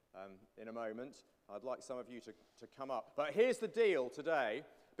in a moment. I'd like some of you to come up. But here's the deal today.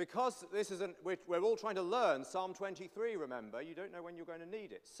 Because we're all trying to learn Psalm 23, remember. You don't know when you're going to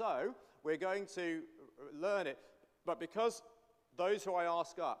need it. So we're going to learn it. But because those who I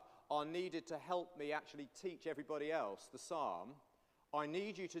ask up are needed to help me actually teach everybody else the psalm, I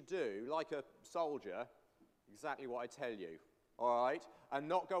need you to do, like a soldier, exactly what I tell you, all right? And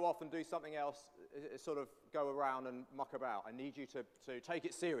not go off and do something else, sort of go around and muck about. I need you to take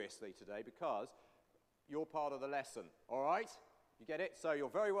it seriously today because you're part of the lesson, all right? You get it? So you're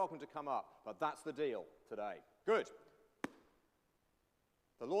very welcome to come up, but that's the deal today. Good.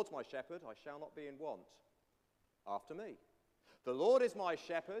 The Lord's my shepherd, I shall not be in want. After me. The Lord is my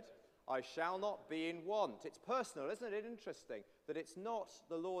shepherd, I shall not be in want. It's personal, isn't it interesting that it's not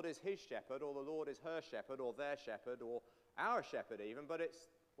the Lord is his shepherd, or the Lord is her shepherd, or their shepherd, or our shepherd even, but it's,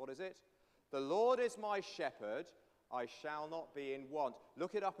 what is it? The Lord is my shepherd, I shall not be in want.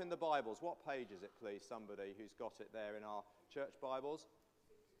 Look it up in the Bibles. What page is it, please? Somebody who's got it there in our church Bibles.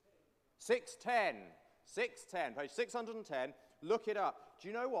 610. 610, page 610. Look it up. Do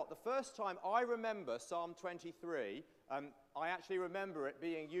you know what? The first time I remember Psalm 23, I actually remember it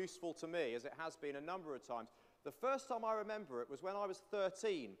being useful to me, as it has been a number of times. The first time I remember it was when I was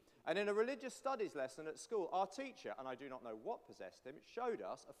 13. And in a religious studies lesson at school, our teacher, and I do not know what possessed him, showed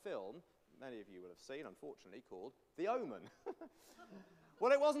us a film, many of you will have seen, unfortunately, called The Omen.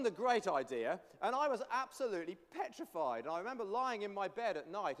 Well, it wasn't a great idea, and I was absolutely petrified. And I remember lying in my bed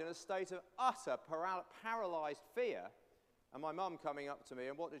at night in a state of utter paralyzed fear, and my mum coming up to me,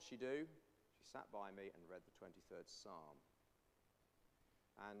 and what did she do? She sat by me and read the 23rd Psalm.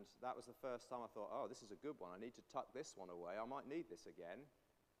 And that was the first time I thought, oh, this is a good one. I need to tuck this one away. I might need this again.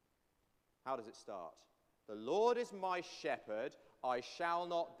 How does it start? The Lord is my shepherd, I shall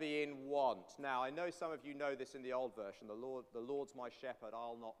not be in want. Now, I know some of you know this in the old version. The Lord's my shepherd,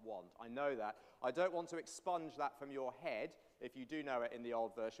 I'll not want. I know that. I don't want to expunge that from your head if you do know it in the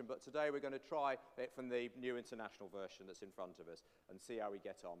old version, but today we're going to try it from the New International Version that's in front of us and see how we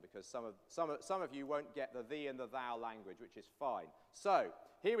get on, because some of you won't get the thee and the thou language, which is fine. So,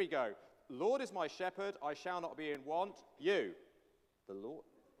 here we go. Lord is my shepherd, I shall not be in want. You, the Lord,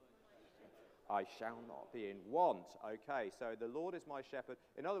 I shall not be in want. Okay, so the Lord is my shepherd.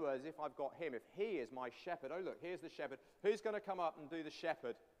 In other words, if I've got him, if he is my shepherd, oh look, here's the shepherd. Who's going to come up and do the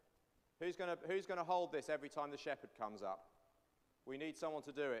shepherd? Who's going to hold this every time the shepherd comes up? We need someone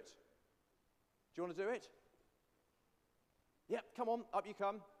to do it. Do you want to do it? Yep, come on, up you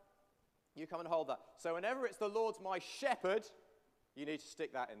come. You come and hold that. So whenever it's the Lord's my shepherd, you need to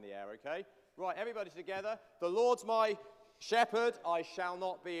stick that in the air, okay? Right, everybody together. The Lord's my shepherd, I shall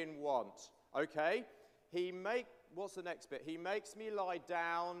not be in want. Okay? What's the next bit? He makes me lie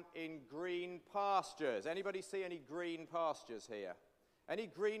down in green pastures. Anybody see any green pastures here? Any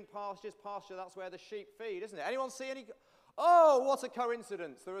green pastures? Pasture, that's where the sheep feed, isn't it? Anyone see any? Oh, what a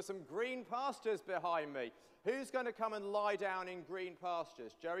coincidence. There are some green pastures behind me. Who's going to come and lie down in green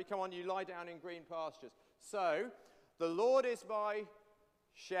pastures? Jerry, come on, you lie down in green pastures. So, the Lord is my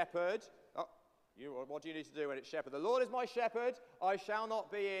shepherd. Oh, what do you need to do when it's shepherd? The Lord is my shepherd. I shall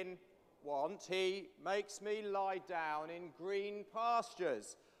not be in want. He makes me lie down in green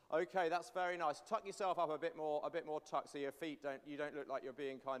pastures. Okay, that's very nice. Tuck yourself up a bit more tucked so your feet you don't look like you're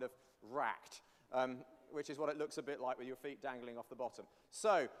being kind of racked, which is what it looks a bit like with your feet dangling off the bottom.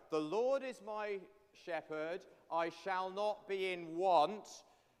 So, the Lord is my shepherd, I shall not be in want.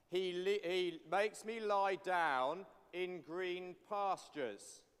 He makes me lie down in green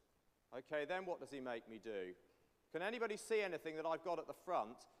pastures. Okay, then what does he make me do? Can anybody see anything that I've got at the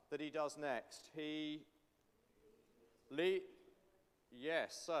front that he does next? He leads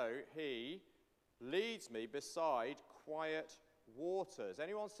me beside quiet waters.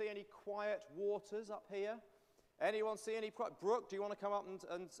 Anyone see any quiet waters up here? Anyone see any? Brooke, do you want to come up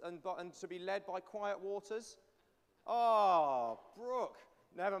and to be led by quiet waters? Oh, Brooke,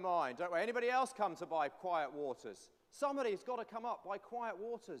 never mind. Don't worry. Anybody else come to by quiet waters? Somebody's got to come up by quiet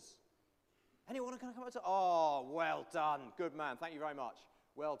waters. Anyone going to come up to? Oh, well done. Good man. Thank you very much.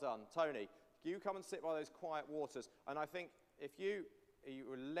 Well done. Tony, you come and sit by those quiet waters. And I think if you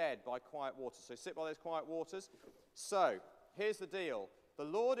were led by quiet waters, so sit by those quiet waters. So, here's the deal. The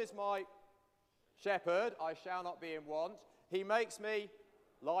Lord is my shepherd, I shall not be in want. He makes me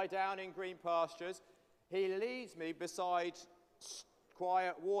lie down in green pastures. He leads me beside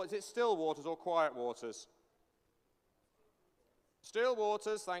quiet waters. Is it still waters or quiet waters? Still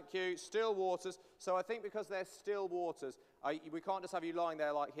waters, thank you. Still waters. So I think because they're still waters, we can't just have you lying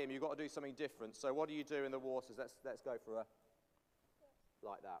there like him. You've got to do something different. So what do you do in the waters? Let's go for a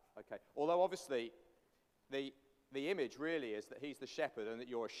like that. Okay. Although obviously the image really is that he's the shepherd and that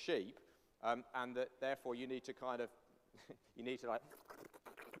you're a sheep, and that therefore you need to kind of, you need to like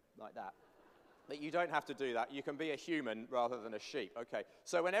that. That you don't have to do that. You can be a human rather than a sheep. Okay,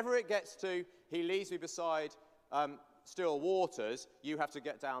 so whenever it gets to, he leads me beside still waters, you have to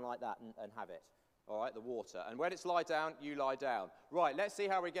get down like that and have it. All right, the water. And when it's lie down, you lie down. Right, let's see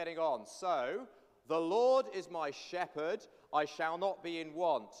how we're getting on. So, the Lord is my shepherd, I shall not be in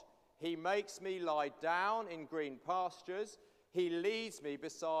want. He makes me lie down in green pastures. He leads me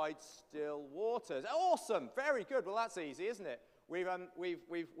beside still waters. Awesome, very good. Well, that's easy, isn't it?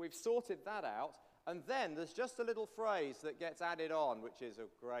 We've sorted that out. And then there's just a little phrase that gets added on, which is a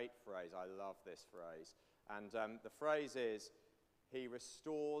great phrase. I love this phrase. And the phrase is, he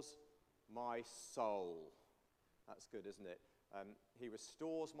restores my soul. That's good, isn't it? He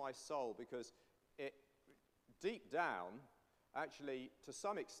restores my soul, because it, deep down, actually, to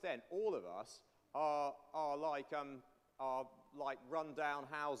some extent, all of us are like run-down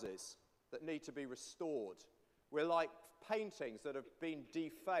houses that need to be restored. We're like paintings that have been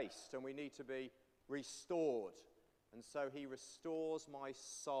defaced, and we need to be restored. And so he restores my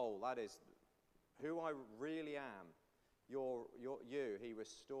soul. That is who I really am. You. He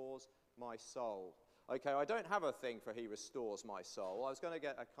restores my soul. Okay, I don't have a thing for he restores my soul. I was going to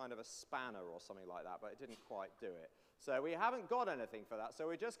get a kind of a spanner or something like that, but it didn't quite do it. So we haven't got anything for that. So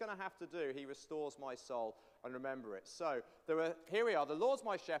we're just going to have to do he restores my soul and remember it. So here we are. The Lord's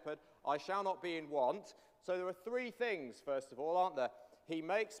my shepherd. I shall not be in want. So there are three things, first of all, aren't there? He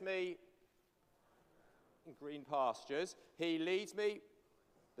makes me in green pastures. He leads me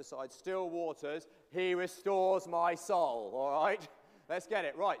beside still waters. He restores my soul, all right? Let's get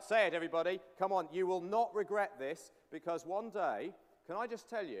it. Right, say it, everybody. Come on, you will not regret this, because one day, can I just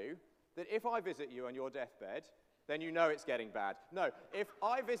tell you that if I visit you on your deathbed, then you know it's getting bad. No, if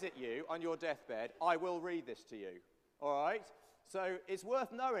I visit you on your deathbed, I will read this to you, all right? So it's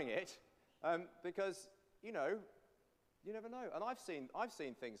worth knowing it, because, you know, you never know. And I've seen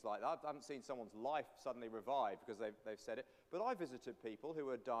things like that. I haven't seen someone's life suddenly revived because they've said it, but I visited people who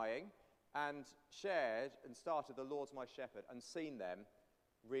were dying and shared and started the Lord's my shepherd and seen them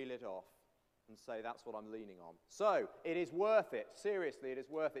reel it off and say, that's what I'm leaning on. So it is worth it. Seriously, it is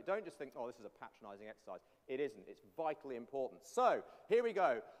worth it. Don't just think, oh, this is a patronizing exercise. It isn't. It's vitally important. So here we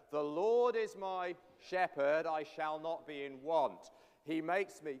go. The Lord is my shepherd. I shall not be in want. He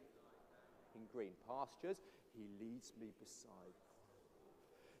makes me in green pastures. He leads me beside.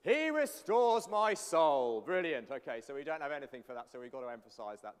 He restores my soul. Brilliant. Okay, so we don't have anything for that, so we've got to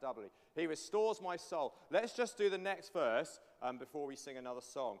emphasize that doubly. He restores my soul. Let's just do the next verse before we sing another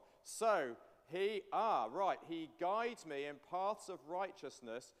song. So, he guides me in paths of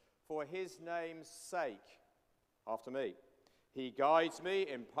righteousness for his name's sake. After me. He guides me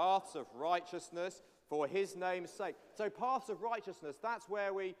in paths of righteousness for his name's sake. So paths of righteousness,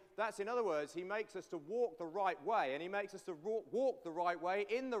 that's in other words, he makes us to walk the right way, and he makes us to walk the right way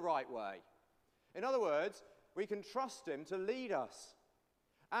in the right way. In other words, we can trust him to lead us.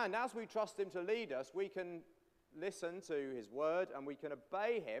 And as we trust him to lead us, we can listen to his word, and we can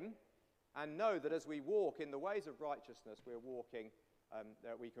obey him, and know that as we walk in the ways of righteousness, we're walking,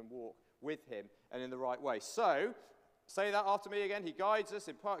 that we can walk with him and in the right way. So, say that after me again. He guides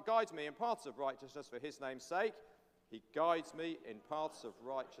me in paths of righteousness for his name's sake. He guides me in paths of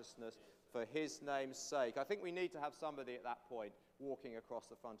righteousness for his name's sake. I think we need to have somebody at that point walking across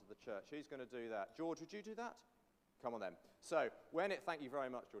the front of the church. Who's going to do that? George, would you do that? Come on then. So thank you very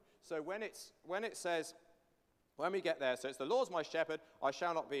much, George. So when we get there, so it's the Lord's my shepherd, I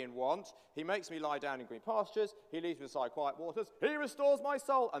shall not be in want. He makes me lie down in green pastures. He leads me beside quiet waters. He restores my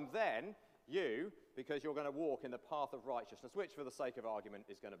soul. And then you, because you're going to walk in the path of righteousness, which for the sake of argument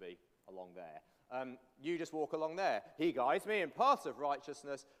is going to be along there. You just walk along there. He guides me in paths of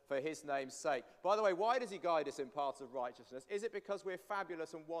righteousness for his name's sake. By the way, why does he guide us in paths of righteousness? Is it because we're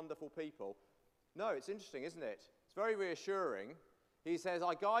fabulous and wonderful people? No, it's interesting, isn't it? It's very reassuring. He says,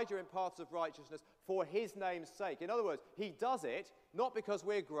 I guide you in paths of righteousness for his name's sake. In other words, he does it not because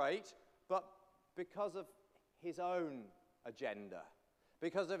we're great, but because of his own agenda,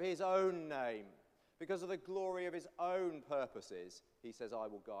 because of his own name, because of the glory of his own purposes. He says, I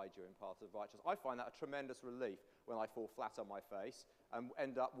will guide you in paths of righteousness. I find that a tremendous relief when I fall flat on my face and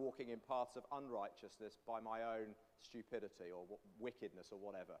end up walking in paths of unrighteousness by my own stupidity or wickedness or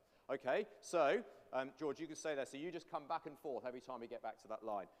whatever. Okay, so, George, you can stay there. So you just come back and forth every time we get back to that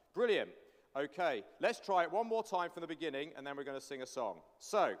line. Brilliant. Okay, let's try it one more time from the beginning, and then we're going to sing a song.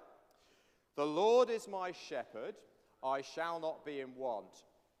 So, the Lord is my shepherd, I shall not be in want.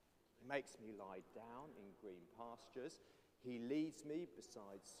 He makes me lie down in green pastures. He leads me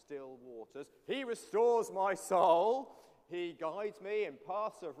beside still waters. He restores my soul. He guides me in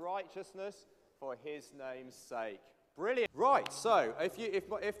paths of righteousness for his name's sake. Brilliant. Right, so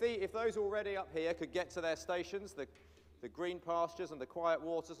if those already up here could get to their stations, the green pastures and the quiet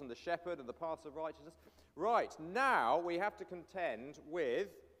waters and the shepherd and the paths of righteousness. Right, now we have to contend with...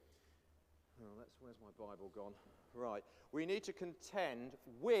 where's my Bible gone? Right, we need to contend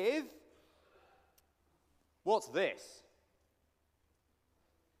with... What's this?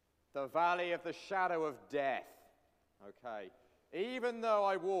 The valley of the shadow of death. Okay. Even though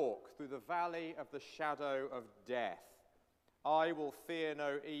I walk through the valley of the shadow of death, I will fear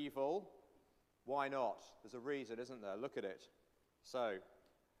no evil. Why not? There's a reason, isn't there? Look at it. So,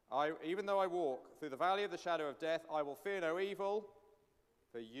 even though I walk through the valley of the shadow of death, I will fear no evil,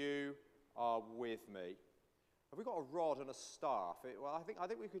 for you are with me. Have we got a rod and a staff? Well, I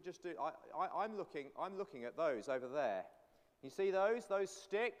think we could just do... I'm looking at those over there. You see those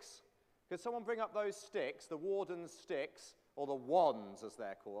sticks? Could someone bring up those sticks, the warden's sticks, or the wands as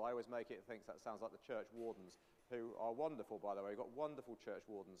they're called? I always make it think that sounds like the church wardens, who are wonderful, by the way. We've got wonderful church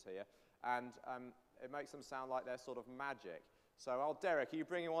wardens here, and it makes them sound like they're sort of magic. So, Derek, are you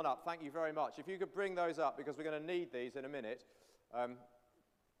bringing one up? Thank you very much. If you could bring those up, because we're going to need these in a minute.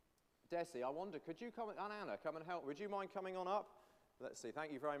 Desi, I wonder, could you come, and Anna, come and help? Would you mind coming on up? Let's see.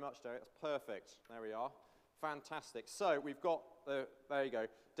 Thank you very much, Derek. That's perfect. There we are. Fantastic. So we've got, there you go.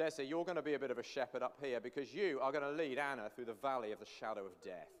 Desi, you're going to be a bit of a shepherd up here because you are going to lead Anna through the valley of the shadow of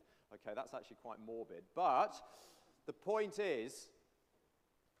death. Okay, that's actually quite morbid. But the point is,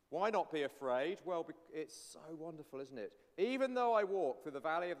 why not be afraid? Well, it's so wonderful, isn't it? Even though I walk through the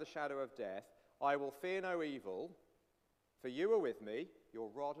valley of the shadow of death, I will fear no evil, for you are with me, your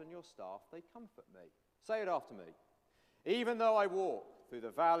rod and your staff, they comfort me. Say it after me. Even though I walk through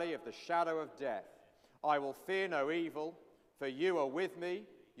the valley of the shadow of death, I will fear no evil, for you are with me,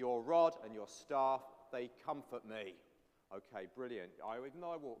 your rod and your staff, they comfort me. Okay, brilliant. Even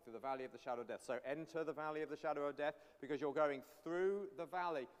though I walk through the valley of the shadow of death. So enter the valley of the shadow of death because you're going through the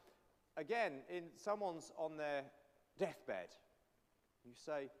valley. Again, someone's on their deathbed. You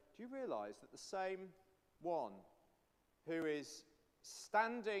say, do you realize that the same one who is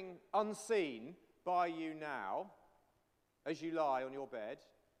standing unseen by you now, as you lie on your bed,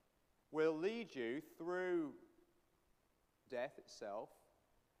 will lead you through death itself,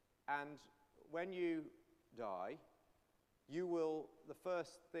 and when you die, you will, the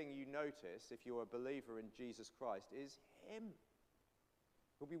first thing you notice, if you're a believer in Jesus Christ, is him.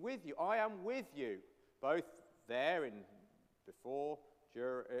 He'll be with you. I am with you, both there in before,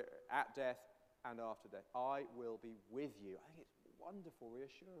 at death, and after death. I will be with you. I think it's wonderful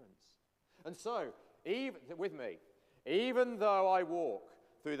reassurance. And so, even though I walk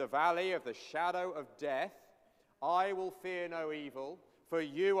through the valley of the shadow of death, I will fear no evil, for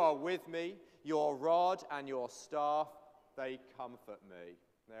you are with me, your rod and your staff, they comfort me.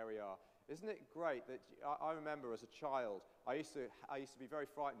 There we are. Isn't it great that I remember as a child, I used to be very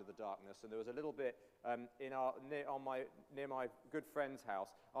frightened of the darkness, and there was a little bit near my good friend's house,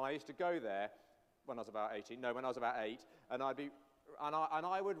 and I used to go there when I was about 8, and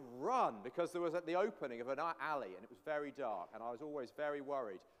I would run because there was at the opening of an alley, and it was very dark, and I was always very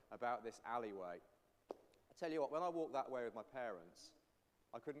worried about this alleyway. I tell you what, when I walked that way with my parents,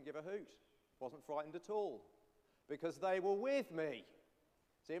 I couldn't give a hoot. Wasn't frightened at all, because they were with me.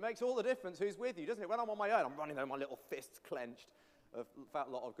 See, it makes all the difference who's with you, doesn't it? When I'm on my own, I'm running there with my little fists clenched. A fat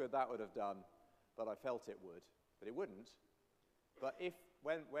lot of good that would have done, but I felt it would, but it wouldn't. But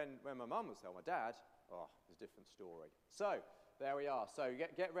when my mum was there, my dad, it's a different story. So, there we are. So,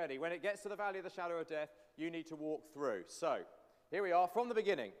 get ready. When it gets to the valley of the shadow of death, you need to walk through. So, here we are from the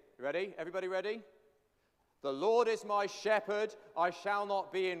beginning. Ready? Everybody ready? The Lord is my shepherd, I shall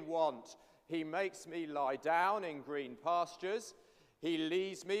not be in want. He makes me lie down in green pastures. He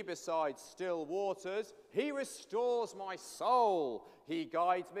leads me beside still waters. He restores my soul. He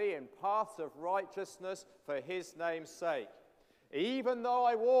guides me in paths of righteousness for his name's sake. Even though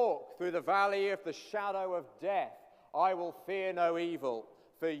I walk through the valley of the shadow of death, I will fear no evil,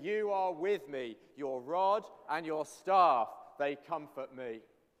 for you are with me. Your rod and your staff, they comfort me.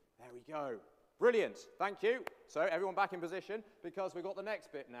 There we go. Brilliant. Thank you. So everyone back in position, because we've got the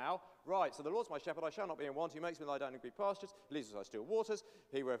next bit now. Right, so the Lord's my shepherd, I shall not be in want. He makes me lie down in green pastures. He leads me beside still waters.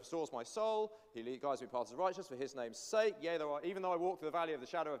 He restores my soul. He guides me in paths of righteousness for his name's sake. Yea, even though I walk through the valley of the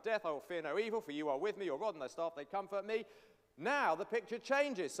shadow of death, I will fear no evil, for you are with me. Your rod and thy staff, they comfort me. Now the picture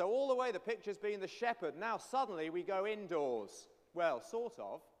changes. So all the way the picture's been the shepherd. Now suddenly we go indoors. Well, sort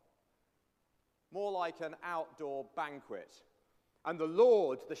of. More like an outdoor banquet. And the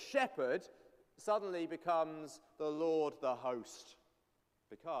Lord, the shepherd, suddenly becomes the Lord the host.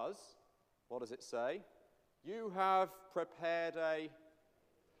 Because, what does it say? You have prepared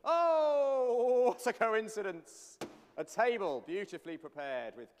oh, what a coincidence! A table beautifully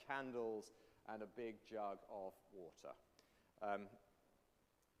prepared with candles and a big jug of water.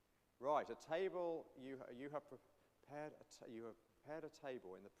 Right, a table, you have prepared a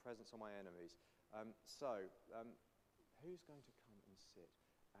table in the presence of my enemies. Who's going to come and sit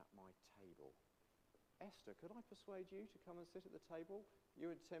at my table? Esther, could I persuade you to come and sit at the table? You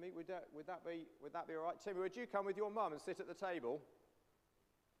and Timmy, would that be all right? Timmy, would you come with your mum and sit at the table?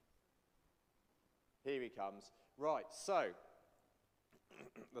 Here he comes. Right, so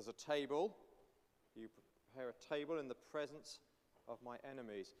there's a table. You prepare a table in the presence of my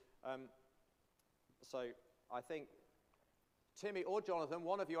enemies. So I think Timmy or Jonathan,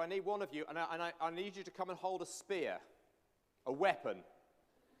 one of you, I need one of you, and I need you to come and hold a spear, a weapon.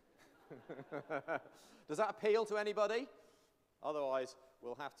 Does that appeal to anybody? Otherwise,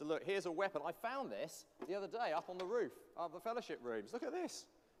 we'll have to look. Here's a weapon. I found this the other day up on the roof of the fellowship rooms. Look at this.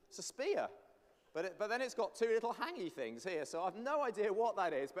 It's a spear. But then it's got two little hangy things here, so I've no idea what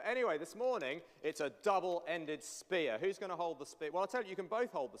that is. But anyway, this morning, it's a double-ended spear. Who's going to hold the spear? Well, I'll tell you, you can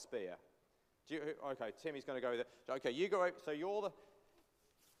both hold the spear. Okay, Timmy's going to go with it. Okay, you go over. So you're the...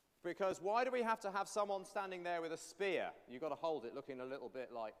 Because why do we have to have someone standing there with a spear? You've got to hold it looking a little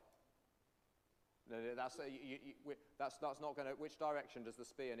bit like... That's not going to... Which direction does the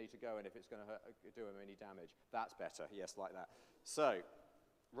spear need to go in if it's going to do him any damage? That's better. Yes, like that. So,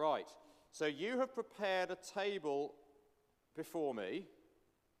 right. So you have prepared a table before me.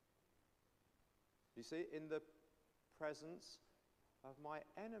 You see, in the presence of my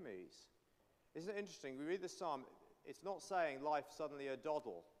enemies. Isn't it interesting? We read this psalm. It's not saying life suddenly a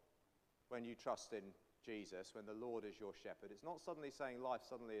doddle when you trust in Jesus, when the Lord is your shepherd. It's not suddenly saying life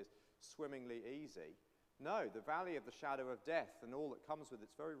suddenly is swimmingly easy. No, the valley of the shadow of death and all that comes with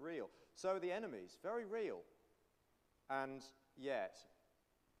it's very real. So are the enemies, very real. And yet,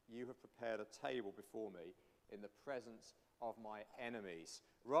 you have prepared a table before me in the presence of my enemies.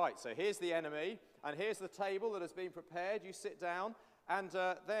 Right, so here's the enemy, and here's the table that has been prepared. You sit down, and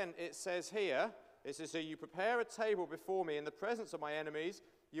then it says here, it says, so you prepare a table before me in the presence of my enemies.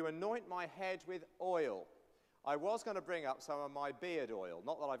 You anoint my head with oil. I was going to bring up some of my beard oil.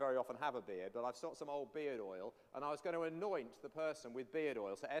 Not that I very often have a beard, but I've got some old beard oil, and I was going to anoint the person with beard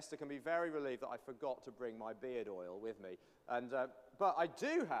oil. So Esther can be very relieved that I forgot to bring my beard oil with me. But I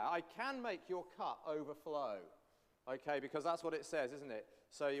can make your cup overflow. Okay, because that's what it says, isn't it?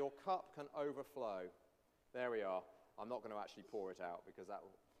 So your cup can overflow. There we are. I'm not going to actually pour it out, because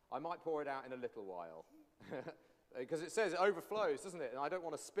I might pour it out in a little while. Because it says it overflows, doesn't it? And I don't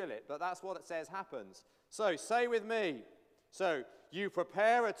want to spill it, but that's what it says happens. So say with me. So you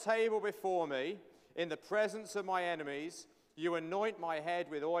prepare a table before me in the presence of my enemies. You anoint my head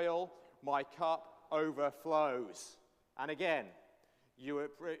with oil. My cup overflows. And again, you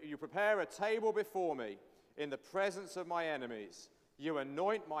prepare a table before me in the presence of my enemies. You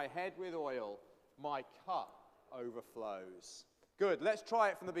anoint my head with oil. My cup overflows. Good. Let's try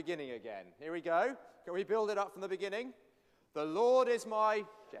it from the beginning again. Here we go. Can we build it up from the beginning? The Lord is my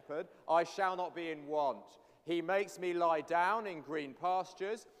shepherd. I shall not be in want. He makes me lie down in green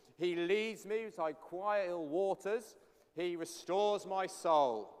pastures. He leads me beside quiet waters. He restores my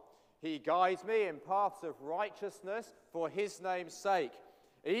soul. He guides me in paths of righteousness for his name's sake.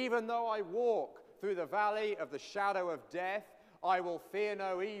 Even though I walk through the valley of the shadow of death, I will fear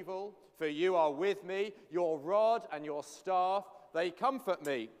no evil, for you are with me. Your rod and your staff, they comfort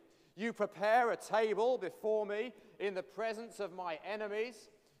me. You prepare a table before me in the presence of my enemies.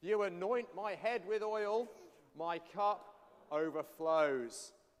 You anoint my head with oil. My cup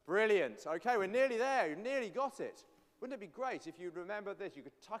overflows. Brilliant. Okay, we're nearly there. You've nearly got it. Wouldn't it be great if you'd remember this? You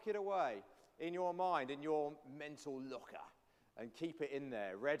could tuck it away in your mind, in your mental locker, and keep it in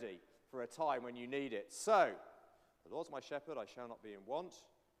there, ready for a time when you need it. So, the Lord's my shepherd, I shall not be in want.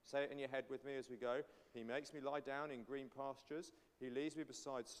 Say it in your head with me as we go. He makes me lie down in green pastures. He leads me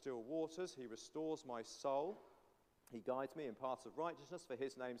beside still waters. He restores my soul. He guides me in paths of righteousness for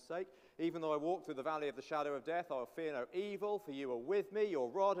his name's sake. Even though I walk through the valley of the shadow of death, I will fear no evil, for you are with me. Your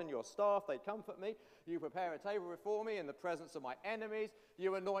rod and your staff, they comfort me. You prepare a table before me in the presence of my enemies.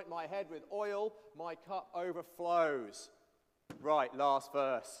 You anoint my head with oil. My cup overflows. Right, last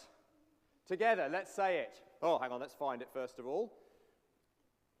verse. Together, let's say it. Oh, hang on, let's find it first of all.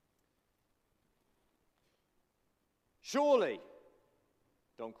 Surely.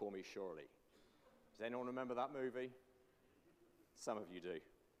 Don't call me Shirley. Does anyone remember that movie? Some of you do.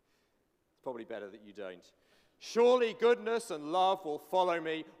 It's probably better that you don't. Surely goodness and love will follow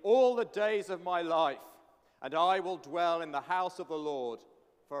me all the days of my life, and I will dwell in the house of the Lord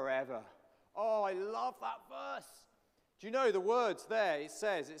forever. Oh, I love that verse. Do you know the words there? It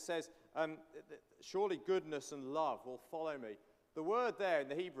says, surely goodness and love will follow me. The word there in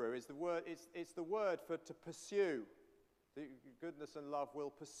the Hebrew is it's the word for to pursue. The goodness and love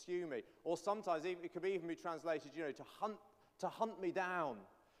will pursue me. Or sometimes it could even be translated, to hunt me down.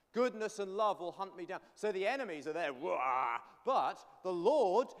 Goodness and love will hunt me down. So the enemies are there, but the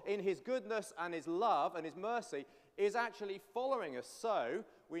Lord, in his goodness and his love and his mercy, is actually following us. So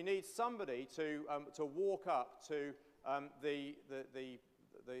we need somebody to walk up to the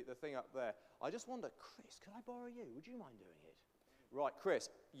thing up there. I just wonder, Chris, could I borrow you? Would you mind doing it? Right, Chris,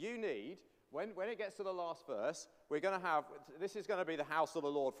 you need, when it gets to the last verse, this is going to be the house of the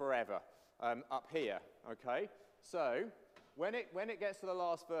Lord forever up here, okay? So when it gets to the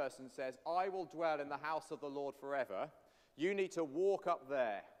last verse and says, I will dwell in the house of the Lord forever, you need to walk up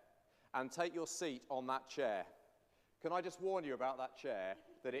there and take your seat on that chair. Can I just warn you about that chair,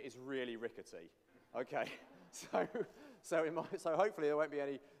 that it is really rickety? Okay, so hopefully there won't be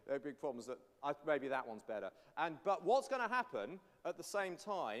any big problems. Maybe that one's better. But what's going to happen at the same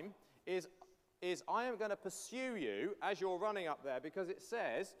time is I am going to pursue you as you're running up there, because it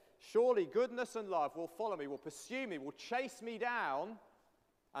says, surely goodness and love will follow me, will pursue me, will chase me down,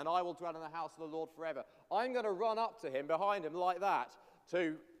 and I will dwell in the house of the Lord forever. I'm going to run up to him, behind him, like that,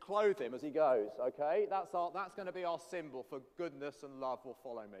 to clothe him as he goes, okay? That's going to be our symbol for goodness and love will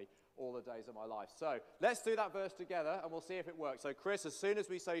follow me all the days of my life. So let's do that verse together, and we'll see if it works. So Chris, as soon as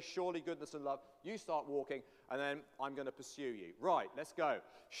we say surely goodness and love, you start walking, and then I'm going to pursue you. Right, let's go.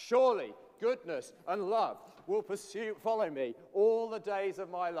 Surely goodness and love will follow me all the days of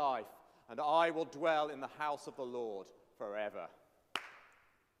my life, and I will dwell in the house of the Lord forever.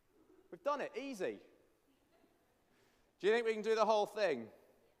 We've done it, easy. Do you think we can do the whole thing?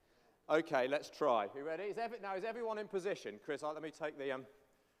 Okay, let's try. You ready? Is everyone in position? Chris, let me take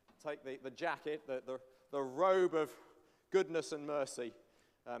the jacket, the robe of goodness and mercy.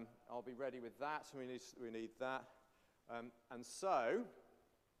 I'll be ready with that. We need that. And so,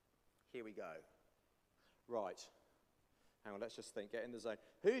 here we go. Right. Hang on, let's just think. Get in the zone.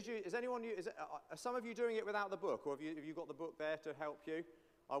 Are some of you doing it without the book, or have you got the book there to help you?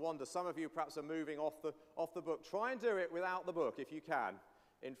 I wonder. Some of you perhaps are moving off the book. Try and do it without the book if you can,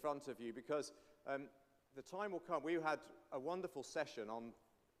 in front of you, because the time will come. We had a wonderful session on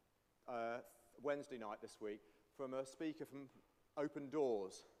Wednesday night this week from a speaker from Open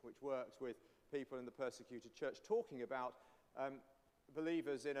Doors, which works with people in the persecuted church, talking about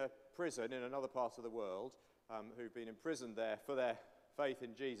believers in a prison in another part of the world who've been imprisoned there for their faith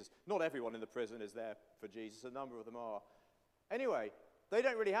in Jesus. Not everyone in the prison is there for Jesus. A number of them are. Anyway, they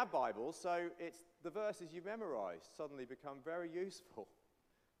don't really have Bibles, so it's the verses you memorise suddenly become very useful.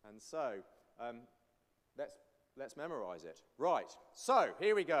 And so let's memorise it. Right, so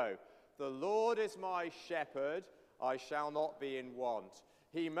here we go. The Lord is my shepherd, I shall not be in want.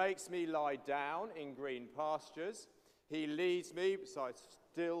 He makes me lie down in green pastures. He leads me beside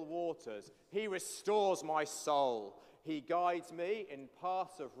still waters. He restores my soul. He guides me in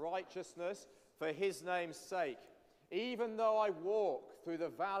paths of righteousness for his name's sake. Even though I walk through the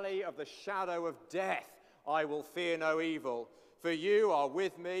valley of the shadow of death, I will fear no evil. For you are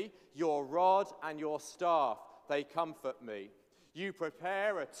with me, your rod and your staff, they comfort me. You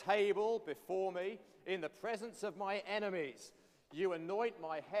prepare a table before me in the presence of my enemies. You anoint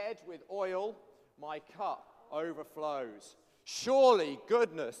my head with oil, my cup overflows. Surely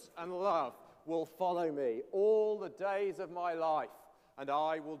goodness and love will follow me all the days of my life, and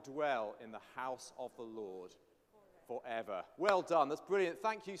I will dwell in the house of the Lord forever. Well done. That's brilliant.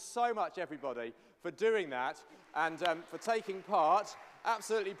 Thank you so much, everybody, for doing that and for taking part.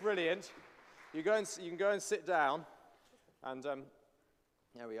 Absolutely brilliant. You can go and sit down. And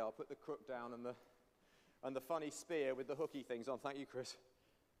there we are. Put the crook down and the funny spear with the hooky things on. Thank you, Chris.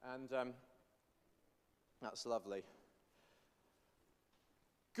 And that's lovely.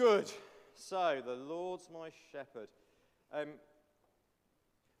 Good. So the Lord's my shepherd.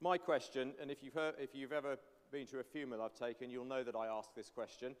 My question, and if you've ever been to a funeral I've taken, you'll know that I ask this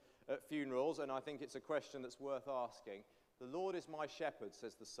question at funerals, and I think it's a question that's worth asking. The Lord is my shepherd,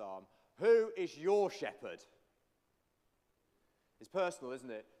 says the psalm. Who is your shepherd? It's personal,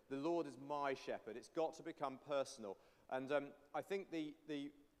 isn't it? The Lord is my shepherd. It's got to become personal. And I think the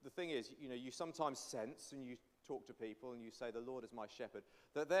thing is, you sometimes sense, and you talk to people and you say, the Lord is my shepherd,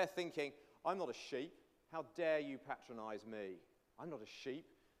 that they're thinking, I'm not a sheep. How dare you patronize me? I'm not a sheep.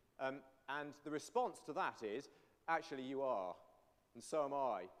 And the response to that is, actually you are, and so am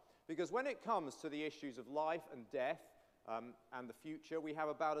I. Because when it comes to the issues of life and death and the future, we have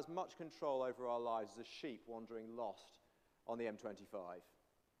about as much control over our lives as a sheep wandering lost on the M25.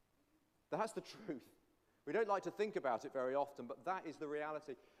 That's the truth. We don't like to think about it very often, but that is the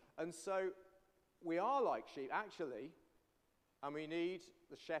reality. And so we are like sheep, actually, and we need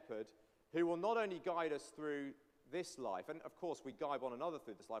the shepherd who will not only guide us through this life, and of course we guide one another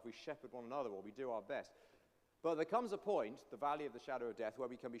through this life, we shepherd one another, or we do our best. But there comes a point, the valley of the shadow of death, where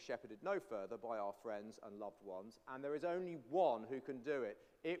we can be shepherded no further by our friends and loved ones, and there is only one who can do it.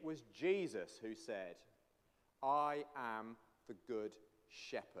 It was Jesus who said, "I am the good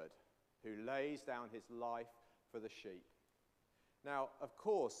shepherd who lays down his life for the sheep." Now, of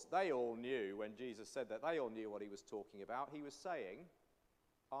course, they all knew when Jesus said that, they all knew what he was talking about. He was saying,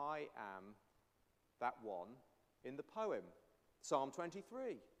 "I am that one in the poem, Psalm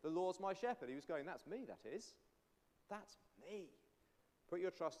 23. The Lord's my shepherd." He was going, that's me, that is. That's me. Put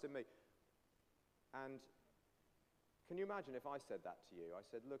your trust in me. And can you imagine if I said that to you? I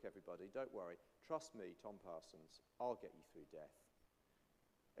said, look, everybody, don't worry. Trust me, Tom Parsons. I'll get you through death.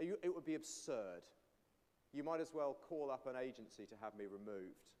 It would be absurd. You might as well call up an agency to have me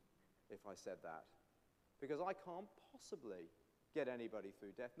removed if I said that. Because I can't possibly get anybody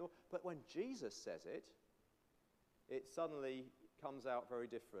through death. But when Jesus says it, it suddenly comes out very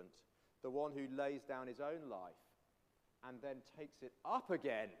different. The one who lays down his own life and then takes it up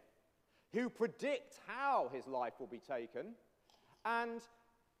again, who predicts how his life will be taken and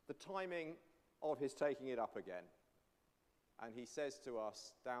the timing of his taking it up again. And he says to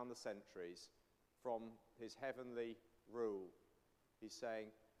us down the centuries from his heavenly rule, he's saying,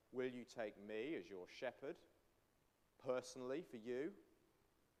 will you take me as your shepherd personally for you?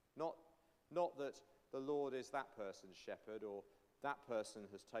 Not that the Lord is that person's shepherd, or that person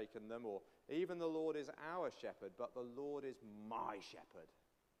has taken them, or even the Lord is our shepherd, but the Lord is my shepherd.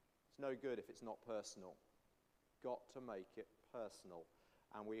 It's no good if it's not personal. Got to make it personal.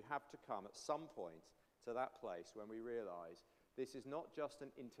 And we have to come at some point to that place when we realize this is not just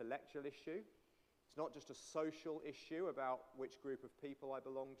an intellectual issue. It's not just a social issue about which group of people I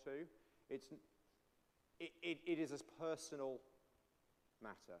belong to. It is a personal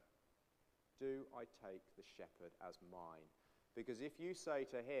matter. Do I take the shepherd as mine? Because if you say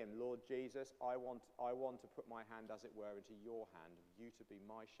to him, Lord Jesus, I want to put my hand, as it were, into your hand, you to be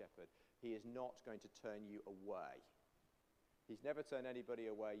my shepherd, he is not going to turn you away. He's never turned anybody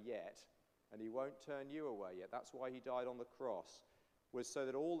away yet, and he won't turn you away yet. That's why he died on the cross, was so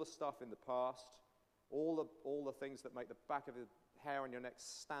that all the stuff in the past, all the things that make the back of the hair on your neck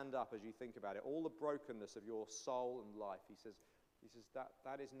stand up as you think about it, all the brokenness of your soul and life, he says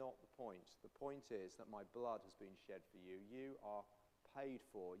that is not the point. The point is that my blood has been shed for you. You are paid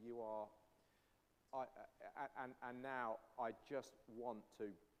for. You are, and now I just want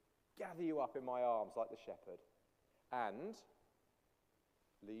to gather you up in my arms like the shepherd and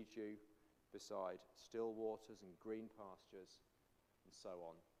lead you beside still waters and green pastures and so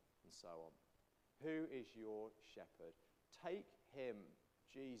on and so on. Who is your shepherd? Take him,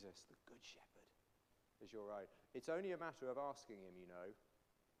 Jesus, the good shepherd, as your own. It's only a matter of asking him, you know.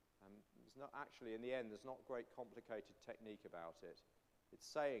 There's not actually, in the end, there's not great complicated technique about it. It's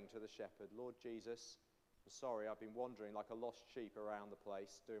saying to the shepherd, Lord Jesus, I'm sorry, I've been wandering like a lost sheep around the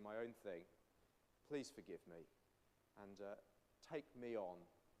place, doing my own thing. Please forgive me and take me on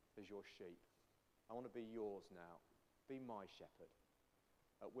as your sheep. I want to be yours now. Be my shepherd.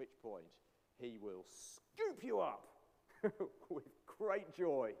 At which point, he will scoop you up with great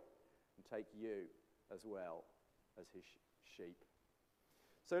joy and take you as well as his sheep.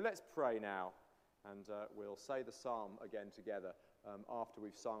 So let's pray now, and we'll say the psalm again together after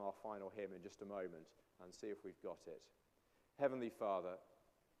we've sung our final hymn in just a moment, and see if we've got it. Heavenly Father,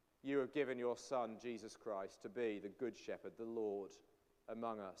 you have given your Son, Jesus Christ, to be the Good Shepherd, the Lord,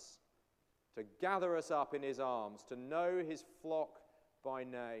 among us, to gather us up in his arms, to know his flock by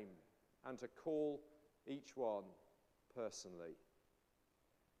name, and to call each one personally.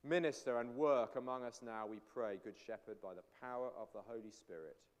 Minister and work among us now, we pray, Good Shepherd, by the power of the Holy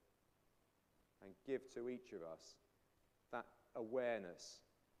Spirit, and give to each of us that awareness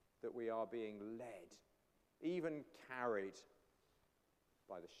that we are being led, even carried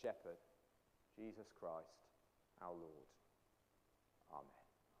by the Shepherd, Jesus Christ, our Lord. Amen.